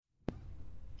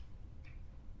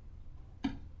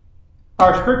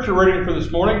Our scripture reading for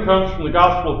this morning comes from the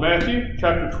Gospel of Matthew,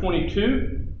 chapter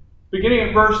 22, beginning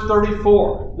at verse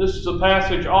 34. This is a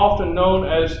passage often known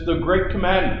as the Great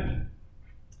Commandment.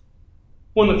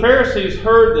 When the Pharisees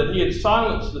heard that he had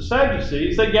silenced the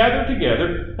Sadducees, they gathered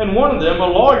together, and one of them, a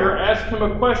lawyer, asked him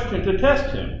a question to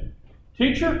test him.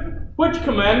 "Teacher, which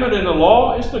commandment in the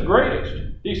law is the greatest?"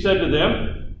 He said to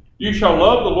them, "You shall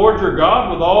love the Lord your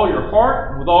God with all your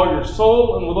heart, with all your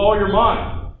soul, and with all your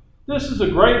mind. This is the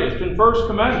greatest and first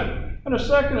commandment, and a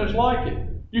second is like it.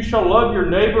 You shall love your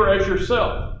neighbor as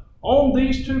yourself. On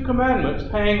these two commandments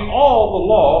hang all the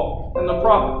law and the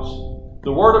prophets."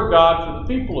 The word of God for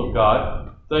the people of God.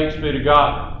 Thanks be to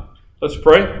God. Let's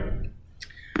pray.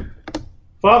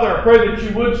 Father, I pray that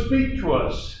you would speak to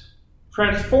us,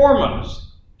 transform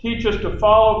us, teach us to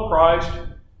follow Christ,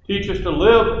 teach us to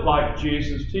live like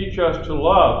Jesus, teach us to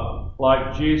love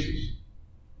like Jesus.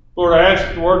 Lord, I ask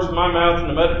that the words of my mouth and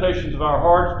the meditations of our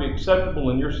hearts be acceptable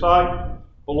in your sight.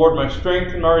 O Lord, my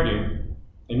strength and my redeemer.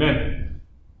 Amen.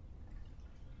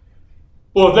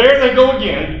 Well, there they go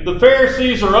again. The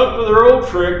Pharisees are up to their old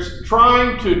tricks,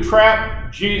 trying to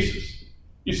trap Jesus.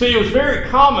 You see, it was very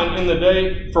common in the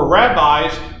day for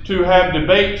rabbis to have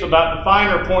debates about the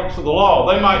finer points of the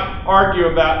law. They might argue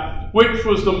about which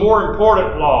was the more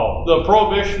important law, the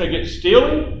prohibition against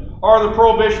stealing or the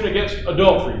prohibition against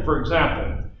adultery, for example.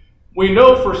 We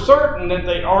know for certain that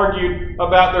they argued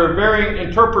about their varying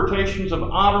interpretations of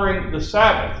honoring the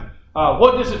Sabbath.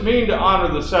 What does it mean to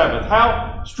honor the Sabbath?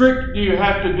 How strict do you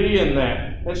have to be in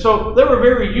that? And so they were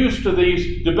very used to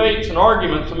these debates and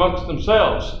arguments amongst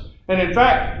themselves. And in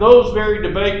fact, those very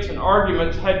debates and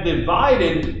arguments had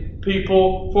divided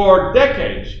people for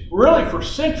decades, really for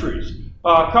centuries,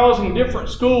 causing different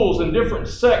schools and different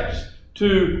sects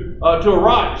to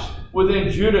arise within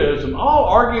Judaism, all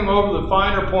arguing over the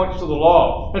finer points of the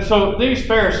law. And so these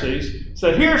Pharisees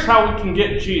said, here's how we can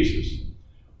get Jesus.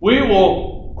 We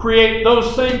will create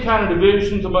those same kind of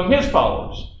divisions among his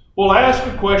followers. We'll ask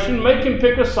a question, make him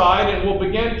pick a side, and we'll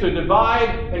begin to divide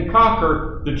and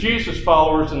conquer the Jesus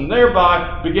followers and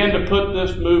thereby begin to put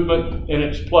this movement in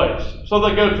its place. So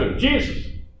they go to Jesus.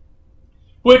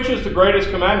 Which is the greatest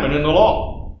commandment in the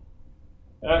law?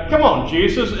 Come on,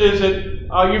 Jesus. Is it,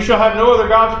 you shall have no other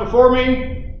gods before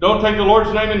me? Don't take the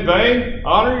Lord's name in vain?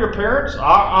 Honor your parents?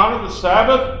 Honor the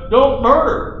Sabbath? Don't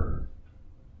murder.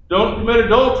 Don't commit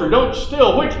adultery. Don't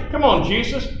steal. Come on,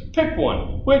 Jesus, pick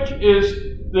one. Which is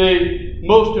the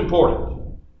most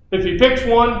important? If he picks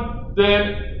one,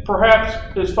 then perhaps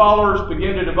his followers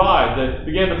begin to divide. They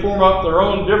begin to form up their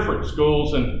own different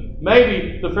schools, and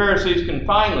maybe the Pharisees can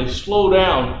finally slow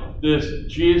down this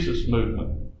Jesus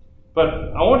movement. But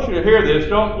I want you to hear this.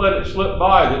 Don't let it slip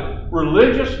by that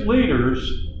religious leaders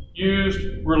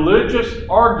used religious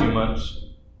arguments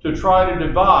to try to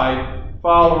divide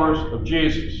followers of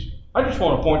Jesus. I just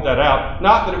want to point that out.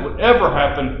 Not that it would ever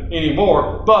happen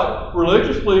anymore, but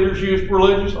religious leaders used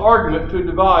religious argument to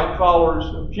divide followers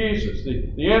of Jesus.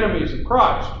 The enemies of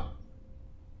Christ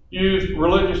used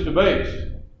religious debates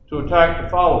to attack the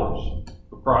followers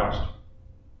of Christ.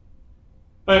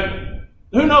 And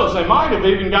who knows, they might have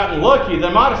even gotten lucky.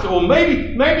 They might have said, well,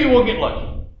 maybe we'll get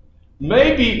lucky.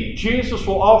 Maybe Jesus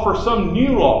will offer some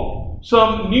new law,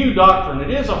 some new doctrine.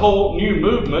 It is a whole new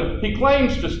movement. He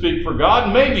claims to speak for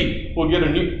God. Maybe we'll get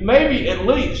maybe at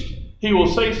least he will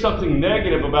say something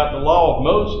negative about the law of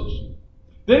Moses.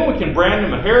 Then we can brand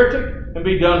him a heretic and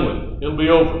be done with it. It'll be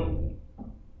over.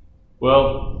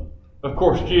 Well, of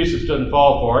course, Jesus doesn't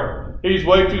fall for it. He's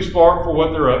way too smart for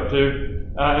what they're up to.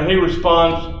 And he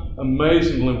responds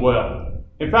amazingly well.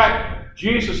 In fact,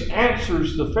 Jesus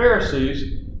answers the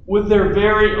Pharisees with their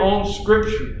very own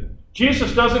scripture.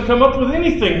 Jesus doesn't come up with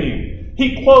anything new.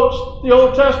 He quotes the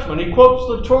Old Testament. He quotes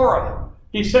the Torah.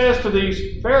 He says to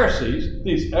these Pharisees,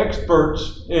 these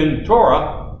experts in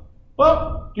Torah,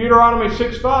 well, Deuteronomy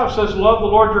 6:5 says, love the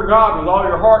Lord your God with all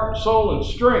your heart, soul, and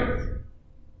strength.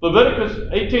 Leviticus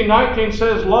 18:19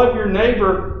 says, love your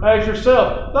neighbor as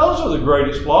yourself. Those are the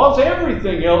greatest laws.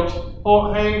 Everything else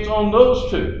hangs on those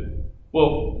two.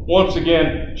 Well, once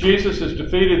again, Jesus has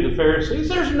defeated the Pharisees.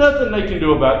 There's nothing they can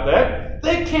do about that.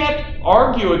 They can't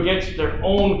argue against their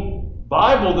own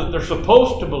Bible that they're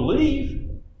supposed to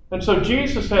believe. And so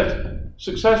Jesus has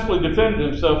successfully defended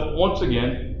himself once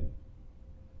again.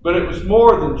 But it was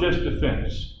more than just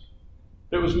defense.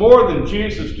 It was more than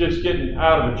Jesus just getting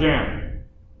out of a jam.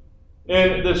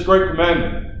 In this great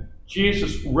commandment,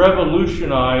 Jesus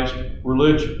revolutionized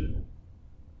religion.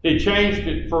 He changed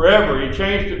it forever. He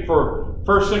changed it for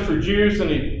first century Jews, and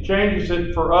he changes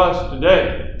it for us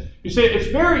today. You see,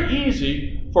 it's very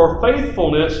easy for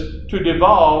faithfulness to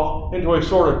devolve into a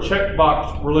sort of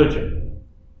checkbox religion.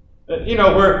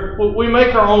 Where we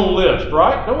make our own list,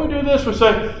 right? Don't we do this? We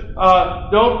say,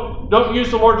 don't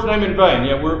use the Lord's name in vain.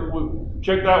 Yeah, we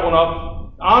check that one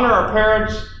off. Honor our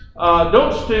parents.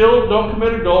 Don't steal. Don't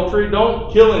commit adultery.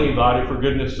 Don't kill anybody, for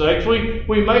goodness sakes. We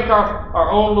make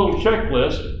our own little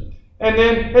checklist. And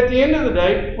then at the end of the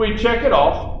day, we check it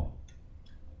off.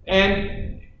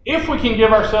 And if we can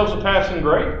give ourselves a passing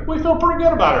grade, we feel pretty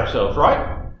good about ourselves,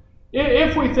 right?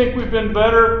 If we think we've been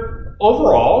better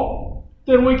overall,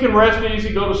 then we can rest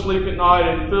easy, go to sleep at night,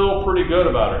 and feel pretty good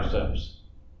about ourselves.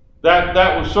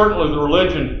 That was certainly the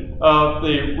religion of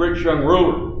the rich young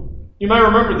ruler. You may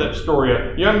remember that story.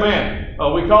 A young man,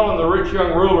 we call him the rich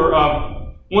young ruler,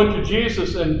 went to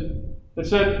Jesus and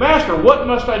said, "Master, what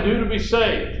must I do to be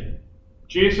saved?"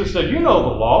 Jesus said, "You know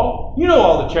the law. You know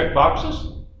all the check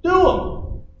boxes. Do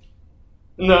them."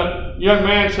 And the young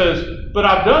man says, "But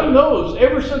I've done those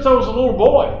ever since I was a little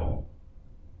boy."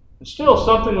 And still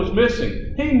something was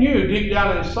missing. He knew deep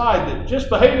down inside that just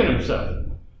behaving himself,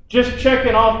 just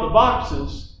checking off the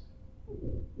boxes,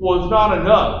 was not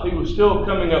enough. He was still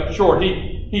coming up short.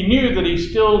 He knew that he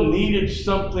still needed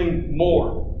something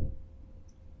more.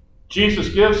 Jesus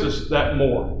gives us that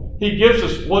more. He gives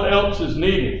us what else is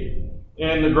needed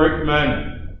in the Great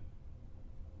Commandment.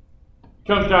 It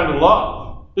comes down to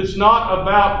love. It's not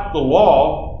about the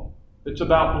law, it's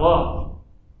about love.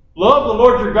 Love the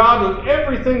Lord your God with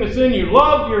everything that's in you.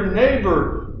 Love your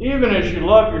neighbor even as you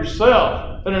love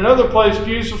yourself. In another place,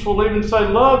 Jesus will even say,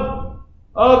 "Love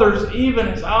others even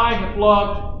as I have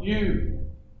loved you."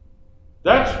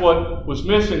 That's what was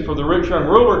missing for the rich young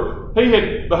ruler. He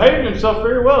had behaved himself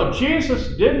very well.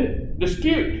 Jesus didn't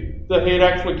dispute that he had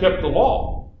actually kept the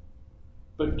law.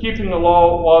 But keeping the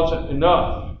law wasn't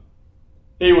enough.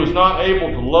 He was not able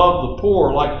to love the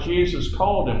poor like Jesus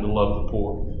called him to love the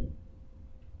poor.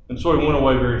 And so he went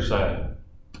away very sad.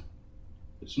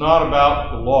 It's not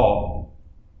about the law.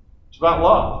 It's about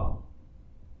love.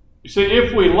 You see,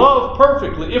 if we love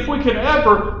perfectly, if we could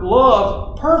ever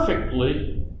love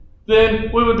perfectly,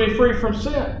 then we would be free from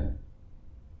sin.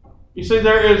 You see,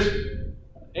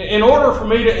 in order for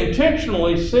me to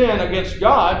intentionally sin against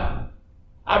God,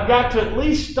 I've got to at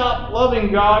least stop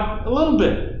loving God a little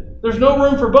bit. There's no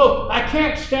room for both. I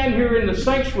can't stand here in the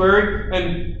sanctuary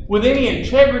and with any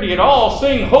integrity at all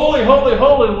sing, "Holy, holy,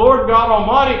 holy, Lord God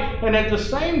Almighty," and at the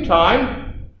same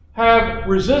time have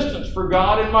resistance for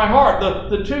God in my heart.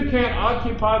 The two can't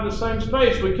occupy the same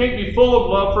space. We can't be full of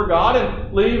love for God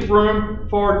and leave room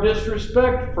for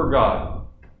disrespect for God.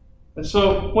 And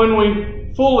so when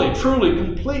we fully, truly,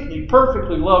 completely,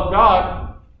 perfectly love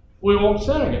God, we won't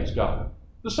sin against God.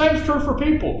 The same is true for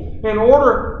people. In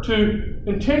order to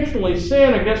intentionally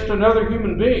sin against another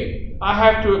human being, I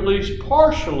have to at least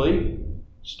partially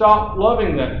stop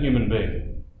loving that human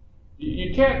being.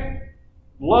 You can't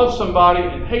love somebody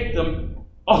and hate them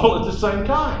all at the same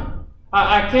time.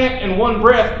 I can't in one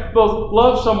breath both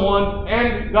love someone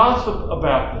and gossip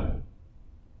about them.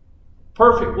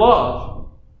 Perfect love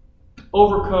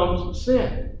overcomes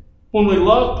sin. When we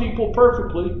love people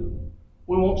perfectly,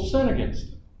 we won't sin against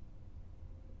them.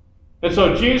 And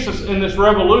so Jesus, in this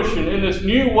revolution, in this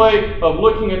new way of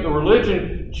looking at the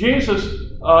religion,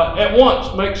 Jesus at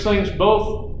once makes things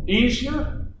both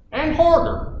easier and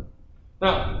harder.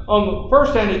 Now, on the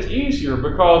first hand, it's easier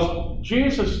because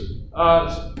Jesus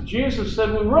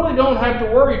said we really don't have to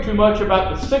worry too much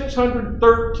about the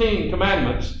 613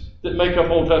 commandments that make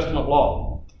up Old Testament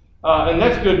law. And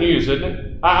that's good news, isn't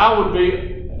it?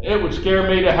 It would scare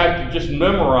me to have to just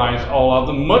memorize all of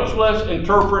them, much less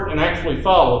interpret and actually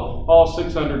follow all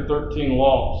 613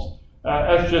 laws.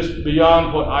 That's just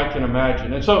beyond what I can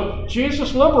imagine. And so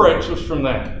Jesus liberates us from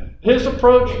that. His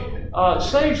approach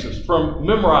saves us from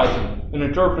memorizing and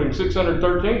interpreting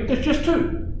 613. It's just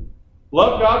two.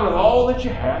 Love God with all that you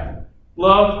have.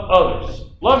 Love others.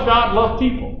 Love God, love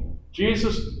people.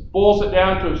 Jesus boils it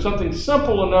down to something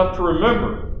simple enough to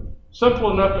remember, simple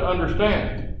enough to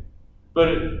understand. But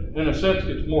it, in a sense,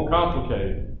 gets more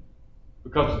complicated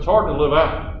because it's hard to live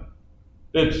out.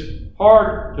 It's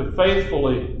hard to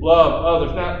faithfully love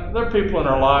others. Now, there are people in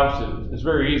our lives that it's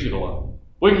very easy to love.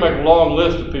 We can make a long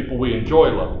list of people we enjoy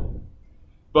loving.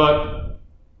 But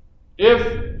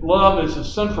if love is a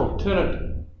central tenet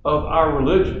of our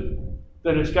religion,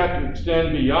 then it's got to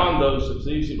extend beyond those that's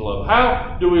easy to love.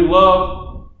 How do we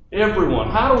love everyone?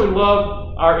 How do we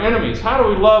love our enemies? How do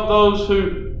we love those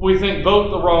who we think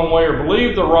vote the wrong way or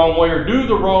believe the wrong way or do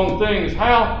the wrong things?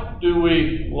 How do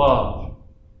we love?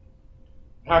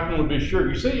 How can we be sure?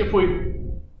 You see, if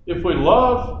we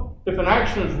love, if an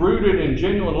action is rooted in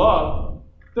genuine love,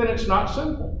 then it's not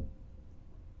sinful.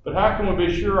 But how can we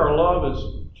be sure our love is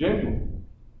genuine?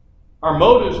 Our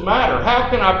motives matter. How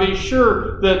can I be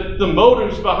sure that the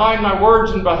motives behind my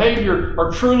words and behavior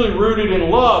are truly rooted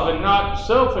in love and not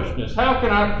selfishness? How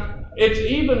can I? It's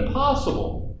even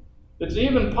possible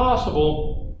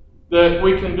that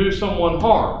we can do someone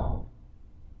harm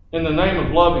in the name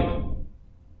of loving them.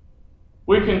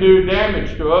 We can do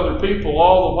damage to other people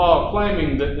all the while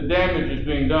claiming that the damage is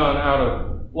being done out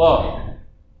of love.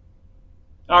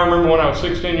 I remember when I was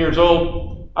 16 years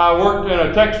old, I worked in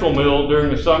a textile mill during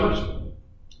the summers.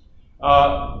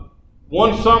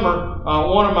 One summer,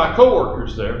 one of my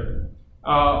coworkers there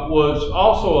was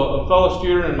also a fellow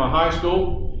student in my high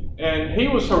school, and he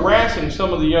was harassing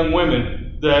some of the young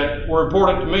women that were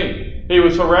important to me. He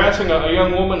was harassing a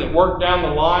young woman that worked down the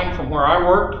line from where I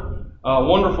worked, a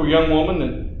wonderful young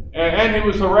woman, and he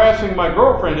was harassing my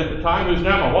girlfriend at the time, who's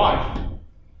now my wife.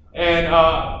 And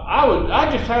I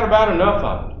just had about enough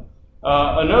of it.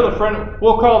 Another friend,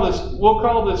 we'll call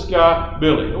this guy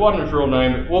Billy. It wasn't his real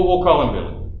name. We'll call him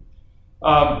Billy.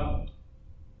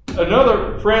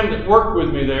 Another friend that worked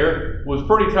with me there was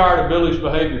pretty tired of Billy's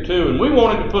behavior too, and we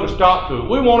wanted to put a stop to it.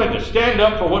 We wanted to stand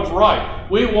up for what's right.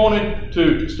 We wanted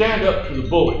to stand up to the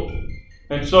bully.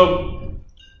 And so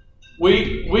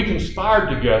we conspired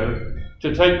together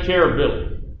to take care of Billy.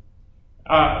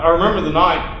 I remember the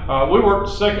night, we worked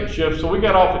the second shift, so we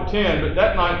got off at 10, but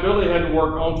that night Billy had to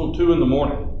work until 2 in the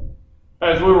morning.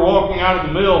 As we were walking out of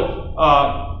the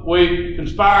mill, we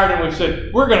conspired and we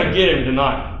said, we're going to get him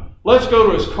tonight. Let's go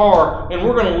to his car and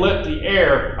we're going to let the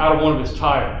air out of one of his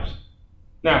tires.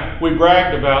 Now, we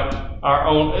bragged about our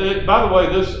own. By the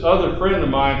way, this other friend of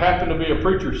mine happened to be a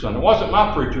preacher's son. It wasn't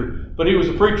my preacher, but he was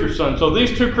a preacher's son. So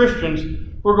these two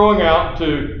Christians were going out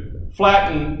to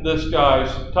flatten this guy's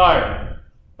tire.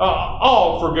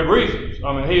 All for good reasons.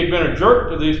 I mean, he had been a jerk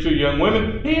to these two young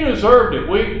women. He deserved it.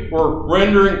 We were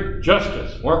rendering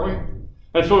justice, weren't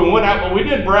we? And so we went out, but we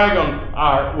did bragged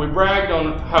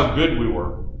on how good we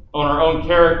were, on our own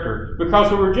character, because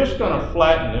we were just going to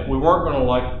flatten it. We weren't going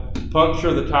to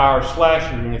puncture the tire,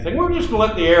 slash it or anything. We were just going to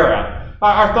let the air out.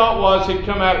 Our thought was he'd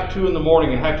come out at 2 in the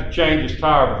morning and have to change his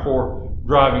tire before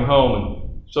driving home.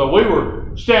 And so we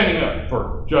were standing up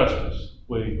for justice,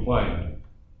 we claimed.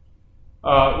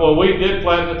 Well, we did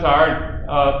flatten the tire.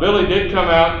 Billy did come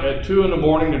out at 2 in the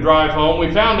morning to drive home.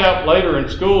 We found out later in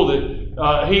school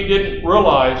that he didn't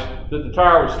realize that the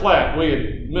tire was flat. We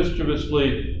had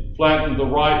mischievously flattened the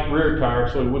right rear tire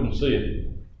so he wouldn't see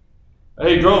it.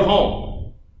 He drove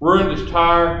home, ruined his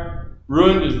tire,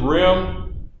 ruined his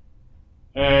rim,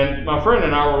 and my friend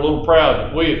and I were a little proud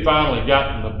that we had finally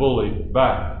gotten the bully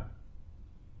back.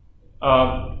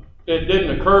 It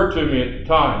didn't occur to me at the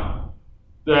time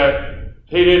that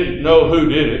he didn't know who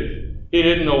did it. He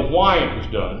didn't know why it was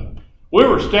done. We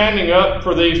were standing up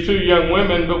for these two young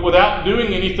women, but without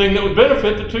doing anything that would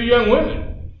benefit the two young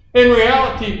women. In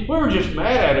reality, we were just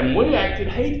mad at him. We acted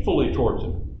hatefully towards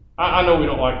him. I know we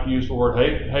don't like to use the word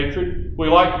hatred. We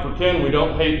like to pretend we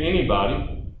don't hate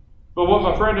anybody. But what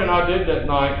my friend and I did that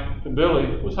night to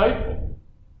Billy was hateful.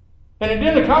 And it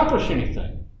didn't accomplish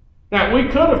anything. Now, we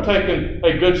could have taken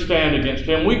a good stand against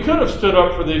him. We could have stood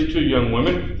up for these two young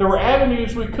women. There were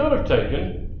avenues we could have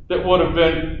taken that would have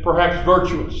been perhaps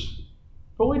virtuous.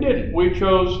 But we didn't. We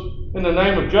chose in the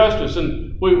name of justice,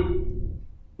 and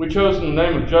we chose in the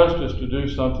name of justice to do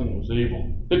something that was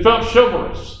evil. It felt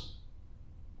chivalrous.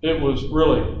 It was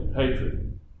really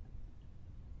hatred.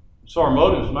 So our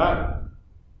motives matter.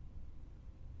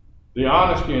 The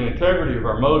honesty and integrity of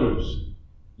our motives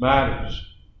matters.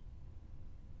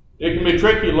 It can be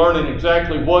tricky learning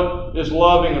exactly what is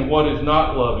loving and what is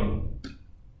not loving.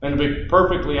 And to be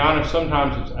perfectly honest,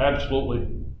 sometimes it's absolutely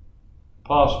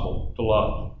impossible to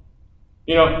love.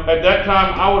 You know, at that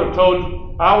time, I would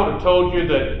have told you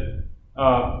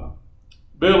that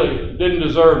Billy didn't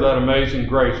deserve that amazing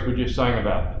grace we just sang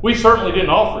about. We certainly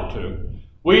didn't offer it to him.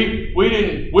 We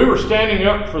were standing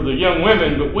up for the young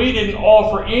women, but we didn't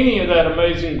offer any of that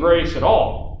amazing grace at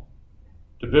all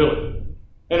to Billy.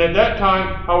 And at that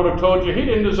time, I would have told you he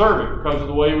didn't deserve it because of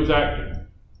the way he was acting.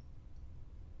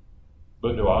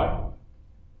 But do I?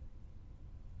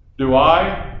 Do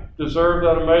I deserve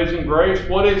that amazing grace?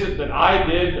 What is it that I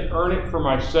did to earn it for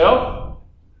myself?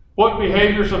 What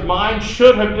behaviors of mine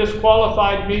should have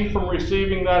disqualified me from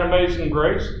receiving that amazing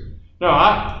grace? No,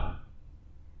 I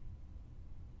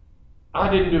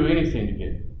didn't do anything to get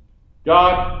it.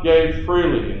 God gave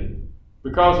freely, and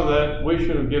because of that, we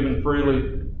should have given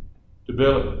freely to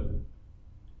Billy.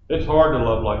 It's hard to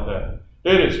love like that.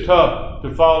 It is tough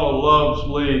to follow love's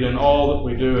lead in all that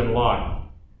we do in life.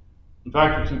 In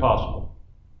fact, it's impossible.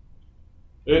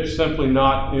 It's simply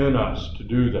not in us to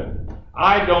do that.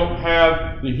 I don't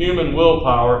have the human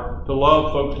willpower to to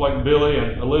love folks like Billy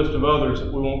and a list of others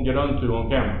that we won't get onto on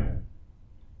camera.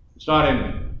 It's not in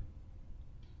me.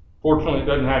 Fortunately, it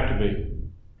doesn't have to be.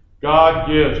 God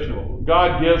gives to them.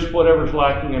 God gives whatever's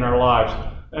lacking in our lives.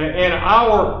 And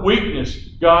our weakness,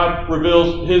 God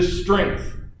reveals His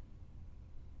strength.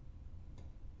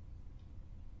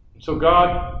 So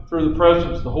God, through the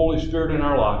presence of the Holy Spirit in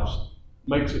our lives,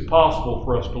 makes it possible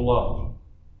for us to love.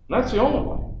 And that's the only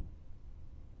way.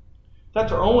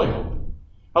 That's our only hope.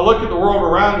 I look at the world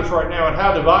around us right now and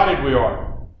how divided we are.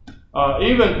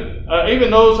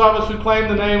 Even those of us who claim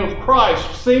the name of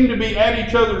Christ seem to be at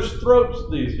each other's throats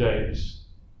these days.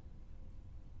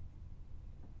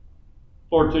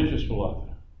 Lord, teach us to love.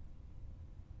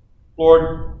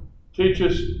 Lord, teach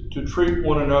us to treat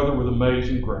one another with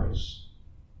amazing grace.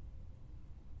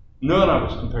 None of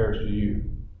us compares to you.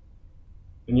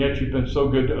 And yet you've been so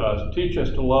good to us. Teach us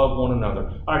to love one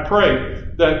another. I pray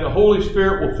that the Holy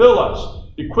Spirit will fill us,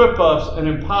 equip us, and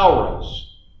empower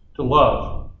us to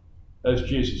love as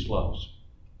Jesus loves.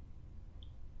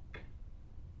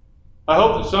 I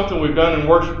hope that something we've done in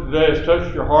worship today has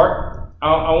touched your heart.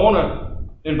 I want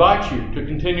to invite you to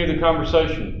continue the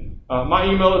conversation. My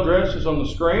email address is on the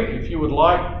screen. If you would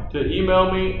like to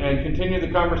email me and continue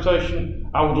the conversation,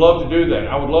 I would love to do that.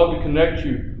 I would love to connect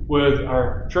you with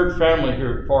our church family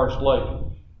here at Forest Lake.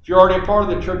 If you're already a part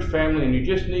of the church family and you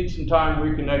just need some time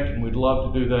reconnecting, we'd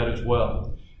love to do that as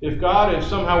well. If God is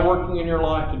somehow working in your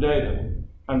life today, though,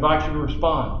 I invite you to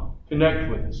respond, connect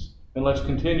with us, and let's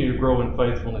continue to grow in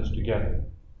faithfulness together.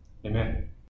 Amen.